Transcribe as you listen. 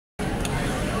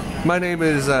My name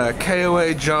is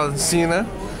KOA John Cena,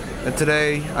 and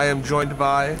today I am joined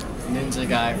by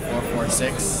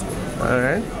Ninjaguy446.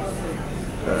 Alright.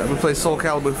 We play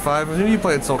Soulcalibur 5. Who you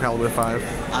play in Soulcalibur 5?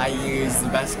 I use the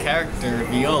best character,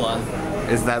 Viola.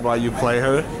 Is that why you play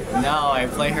her? No, I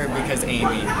play her because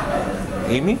Amy.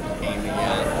 Amy? Amy,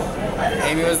 yeah.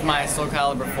 Amy was my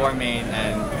Soulcalibur 4 main,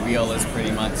 and Viola's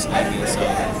pretty much Amy, so...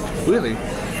 Really?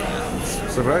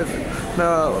 Surprising.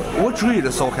 Now, what drew you to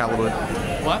Soulcalibur?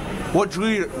 What? What drew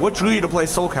you to play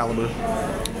Soulcalibur?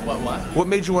 What? What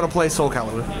made you want to play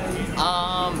Soulcalibur?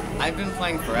 I've been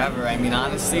playing forever. I mean,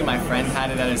 honestly, my friend had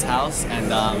it at his house,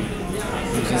 and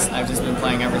I've just been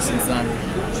playing ever since then.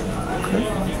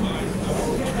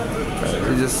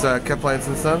 You just kept playing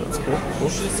since then? That's cool.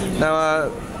 Now,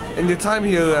 in your time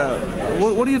here,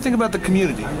 what do you think about the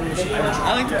community?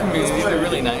 I like the community. They're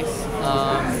really nice.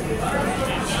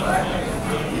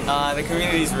 The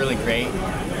community's really great.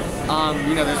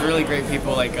 You know, there's really great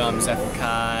people like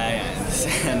Kai and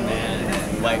Sandman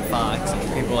and White Fox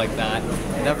and people like that.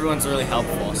 And everyone's really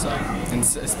helpful, so, and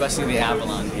especially the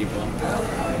Avalon people.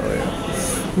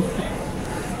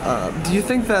 Do you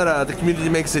think that the community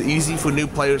makes it easy for new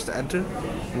players to enter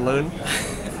and learn?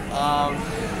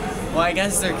 Well, I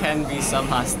guess there can be some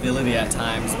hostility at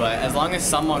times, but as long as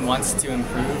someone wants to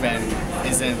improve and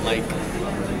isn't like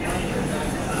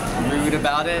rude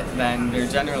about it, then they're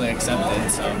generally accepted.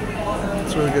 So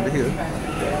it's really good to hear.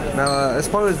 Now, as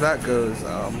far as that goes,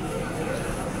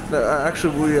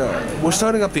 actually we're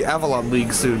starting up the Avalon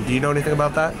League soon. Do you know anything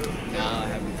about that? No, I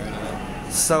haven't heard of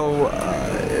it. So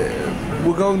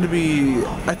we're going to be.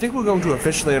 I think we're going to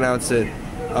officially announce it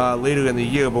later in the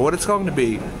year. But what it's going to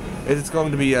be is it's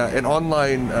going to be an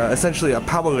online, essentially a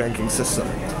power ranking system.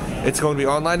 It's going to be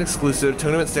online exclusive.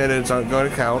 Tournament standards aren't going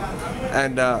to count,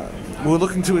 and we're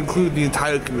looking to include the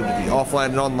entire community, offline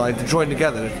and online, to join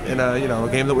together in a a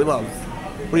game that we love.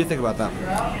 What do you think about that?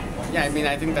 Yeah, I mean,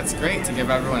 I think that's great to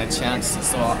give everyone a chance to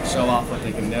show off what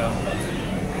they can do.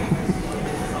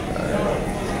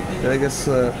 I guess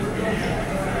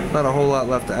not a whole lot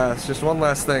left to ask. Just one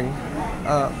last thing.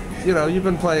 You've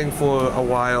been playing for a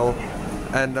while,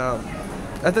 and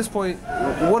at this point,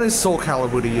 what is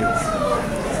Soulcalibur to you?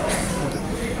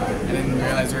 I didn't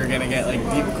realize we were gonna get like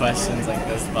deep questions like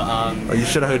this, but Oh, you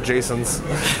should have heard Jason's.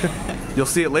 You'll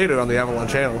see it later on the Avalon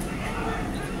channel.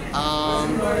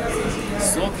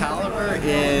 Soulcalibur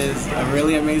is a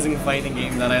really amazing fighting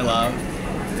game that I love.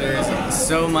 There's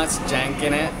so much jank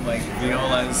in it, like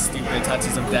Viola's stupid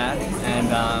touches of death, and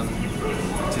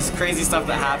just crazy stuff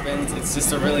that happens. It's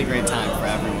just a really great time for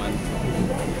everyone.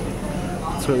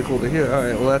 It's really cool to hear. All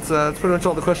right, well that's pretty much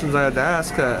all the questions I had to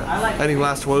ask. Any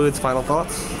last words, final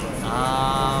thoughts?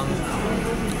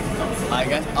 I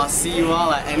guess I'll see you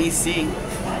all at NEC.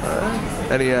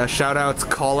 Any shout-outs,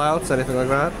 call-outs, anything like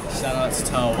that? Shout-outs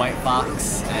to White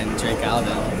Fox and Drake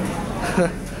Alden.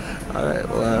 All right,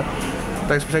 well,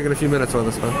 thanks for taking a few minutes with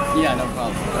us, man. Yeah, no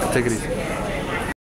problem. All right, take it easy.